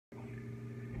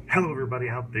Hello, everybody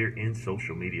out there in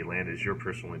social media land. It is your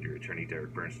personal injury attorney,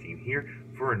 Derek Bernstein, here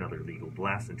for another legal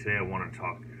blast. And today I want to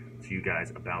talk to you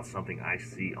guys about something I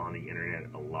see on the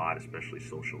internet a lot, especially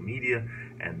social media,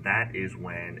 and that is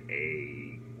when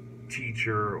a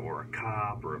teacher or a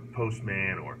cop or a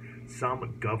postman or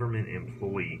some government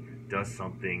employee does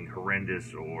something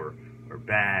horrendous or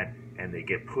bad, and they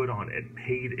get put on a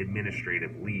paid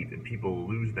administrative leave, and people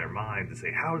lose their mind to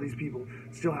say, how do these people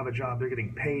still have a job? They're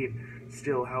getting paid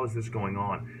still. How is this going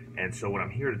on? And so what I'm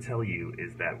here to tell you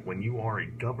is that when you are a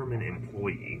government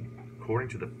employee, according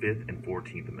to the 5th and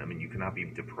 14th Amendment, you cannot be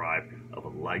deprived of a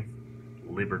life,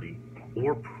 liberty,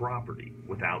 or property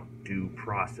without due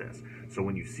process. So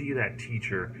when you see that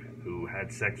teacher who had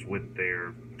sex with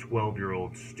their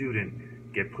 12-year-old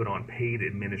student get put on paid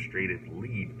administrative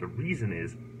leave, the reason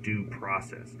is due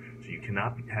process. So you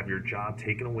cannot have your job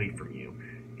taken away from you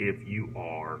if you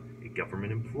are a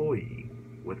government employee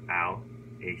without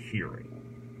a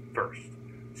hearing first.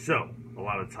 So a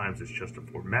lot of times it's just a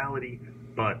formality,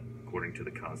 but according to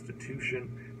the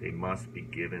Constitution, they must be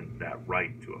given that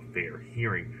right to a fair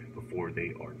hearing before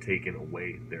they are taken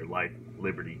away their life,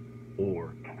 liberty,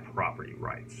 or property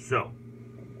rights. So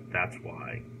that's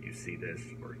why you see this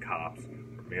where cops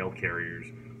or mail carriers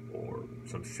or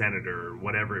some senator,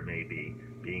 whatever it may be,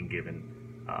 being given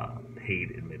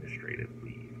paid administrative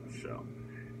leave. So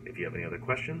if you have any other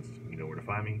questions, you know where to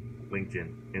find me.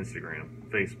 LinkedIn, Instagram,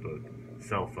 Facebook,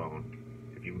 cell phone.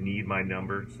 If you need my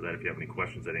number so that if you have any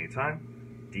questions at any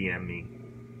time, DM me,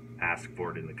 ask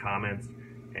for it in the comments,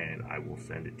 and I will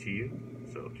send it to you.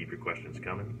 So keep your questions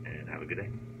coming and have a good day.